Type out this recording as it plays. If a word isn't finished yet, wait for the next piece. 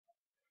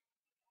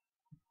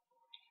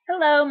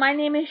Hello, my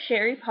name is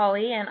Sherry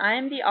Polley, and I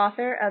am the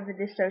author of the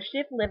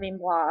Dissociative Living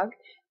blog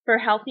for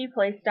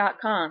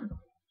HealthyPlace.com.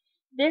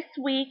 This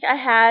week I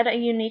had a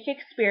unique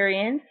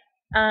experience,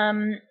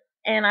 and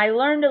I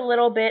learned a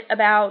little bit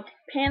about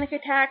panic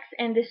attacks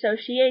and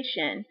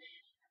dissociation.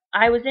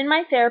 I was in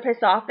my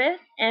therapist's office,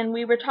 and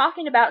we were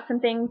talking about some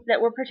things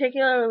that were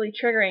particularly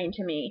triggering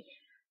to me.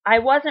 I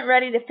wasn't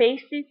ready to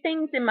face these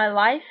things in my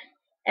life,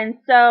 and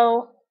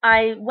so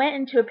I went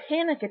into a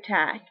panic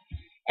attack,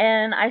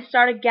 and I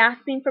started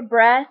gasping for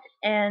breath,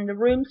 and the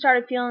room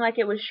started feeling like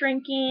it was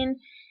shrinking,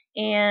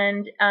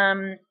 and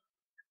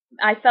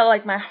I felt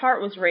like my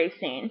heart was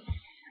racing.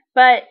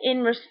 But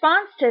in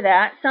response to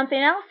that,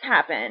 something else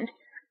happened.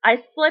 I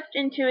slipped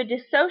into a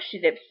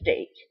dissociative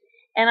state,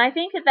 and I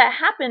think that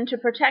happened to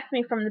protect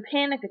me from the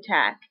panic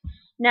attack.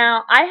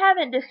 Now, I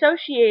haven't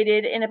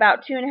dissociated in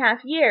about 2.5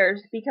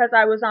 years because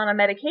I was on a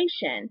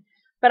medication,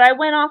 but I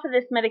went off of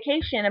this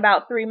medication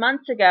about 3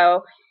 months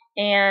ago,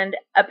 and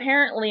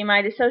apparently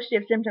my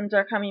dissociative symptoms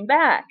are coming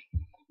back.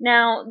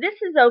 Now, this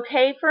is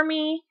okay for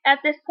me at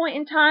this point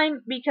in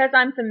time because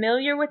I'm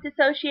familiar with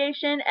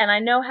dissociation and I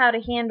know how to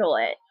handle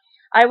it.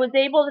 I was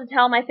able to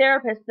tell my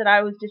therapist that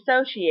I was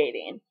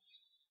dissociating.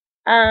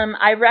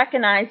 I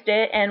recognized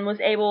it and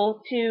was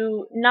able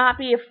to not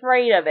be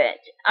afraid of it.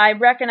 I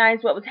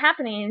recognized what was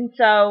happening,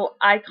 so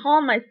I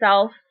calmed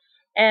myself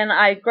and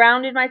I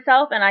grounded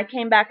myself and I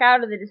came back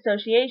out of the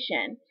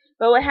dissociation.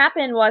 But what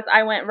happened was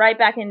I went right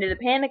back into the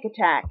panic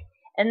attack,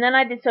 and then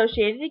I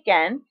dissociated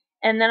again,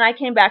 and then I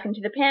came back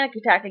into the panic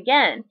attack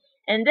again.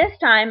 And this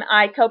time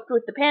I coped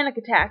with the panic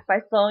attack by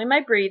slowing my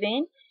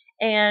breathing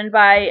and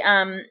by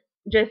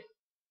just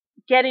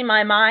getting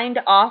my mind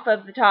off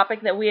of the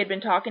topic that we had been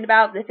talking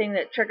about, the thing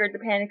that triggered the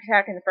panic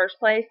attack in the first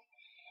place.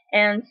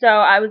 And so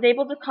I was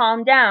able to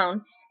calm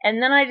down,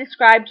 and then I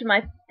described to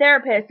my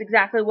therapist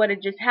exactly what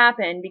had just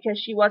happened because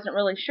she wasn't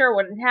really sure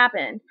what had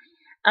happened.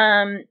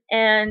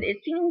 And it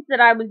seems that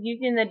I was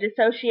using the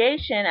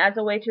dissociation as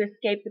a way to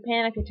escape the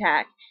panic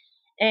attack.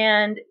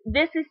 And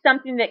this is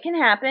something that can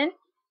happen.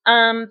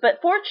 But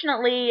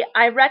fortunately,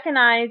 I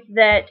recognize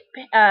that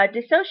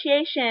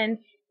dissociation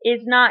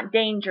is not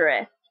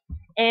dangerous,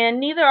 and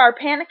neither are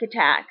panic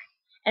attacks.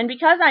 And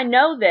because I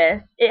know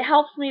this, it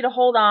helps me to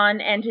hold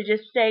on and to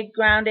just stay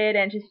grounded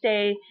and to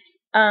stay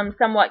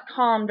somewhat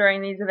calm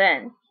during these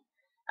events.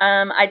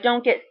 I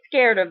don't get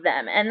scared of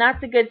them, and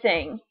that's a good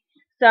thing.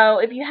 So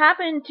if you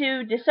happen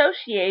to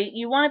dissociate,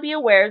 you want to be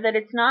aware that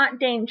it's not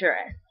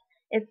dangerous.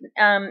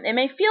 It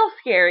may feel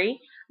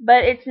scary,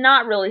 but it's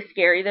not really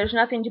scary. There's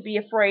nothing to be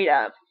afraid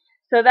of.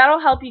 So that'll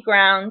help you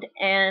ground,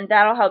 and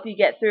that'll help you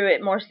get through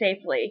it more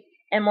safely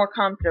and more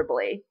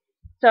comfortably.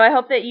 So I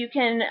hope that you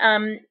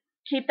can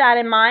keep that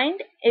in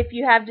mind if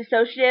you have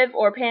dissociative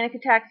or panic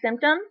attack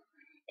symptoms.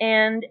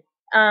 And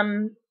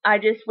I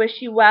just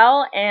wish you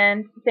well,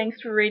 and thanks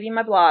for reading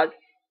my blog.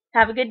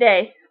 Have a good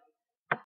day.